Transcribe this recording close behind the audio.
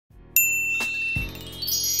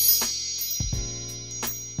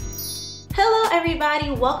Hello everybody,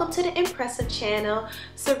 welcome to the Impressive channel.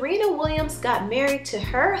 Serena Williams got married to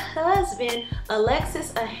her husband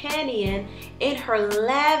Alexis Ohanian in her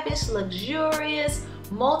lavish, luxurious,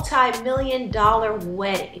 multi-million-dollar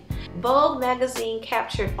wedding. Vogue magazine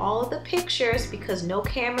captured all of the pictures because no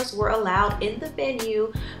cameras were allowed in the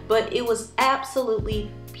venue, but it was absolutely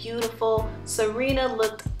beautiful. Serena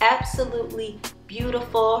looked absolutely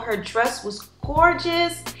beautiful. Her dress was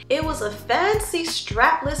gorgeous. It was a fancy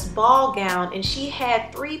strapless ball gown and she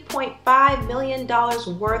had $3.5 million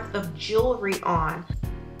worth of jewelry on.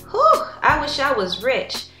 Whew, I wish I was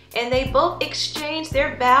rich. And they both exchanged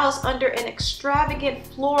their vows under an extravagant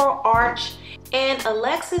floral arch. And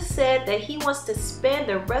Alexis said that he wants to spend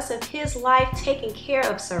the rest of his life taking care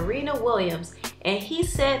of Serena Williams. And he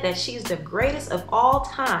said that she's the greatest of all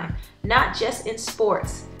time, not just in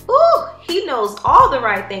sports. Ooh, he knows all the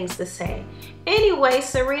right things to say. Anyway,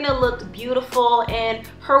 Serena looked beautiful and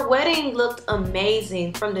her wedding looked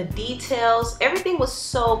amazing. From the details, everything was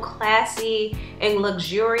so classy and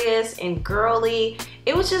luxurious and girly.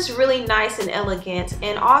 It was just really nice and elegant.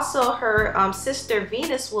 And also her sister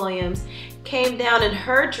Venus Williams came down in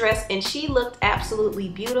her dress and she looked absolutely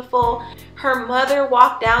beautiful. Her mother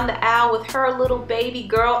walked down the aisle with her little baby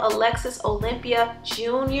girl Alexis Olympia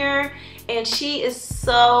Jr. and she is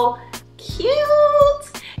so cute.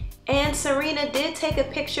 And Serena did take a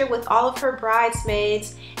picture with all of her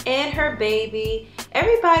bridesmaids and her baby.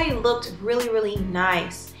 Everybody looked really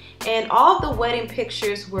nice and all of the wedding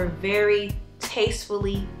pictures were very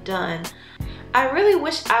tastefully done. I really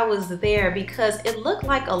wish I was there because it looked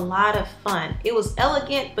like a lot of fun. It was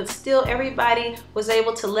elegant, but still everybody was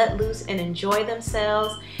able to let loose and enjoy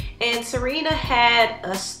themselves. And Serena had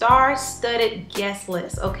a star-studded guest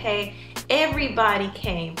list, okay? Everybody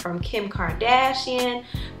came, from Kim Kardashian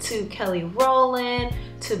to Kelly Rowland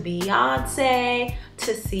to Beyonce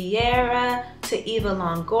to Ciara to Eva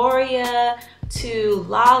Longoria to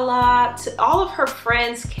Lala, to all of her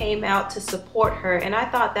friends came out to support her, and I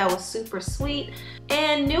thought that was super sweet.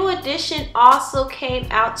 And New Edition also came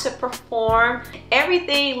out to perform.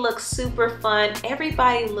 Everything looked super fun.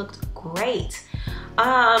 Everybody looked great.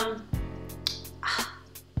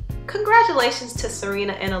 Congratulations to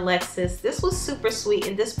Serena and Alexis. This was super sweet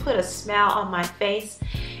and this put a smile on my face.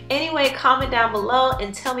 Anyway, comment down below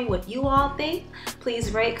and tell me what you all think.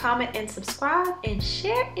 Please rate, comment, and subscribe and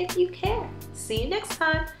share if you care. See you next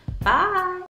time. Bye.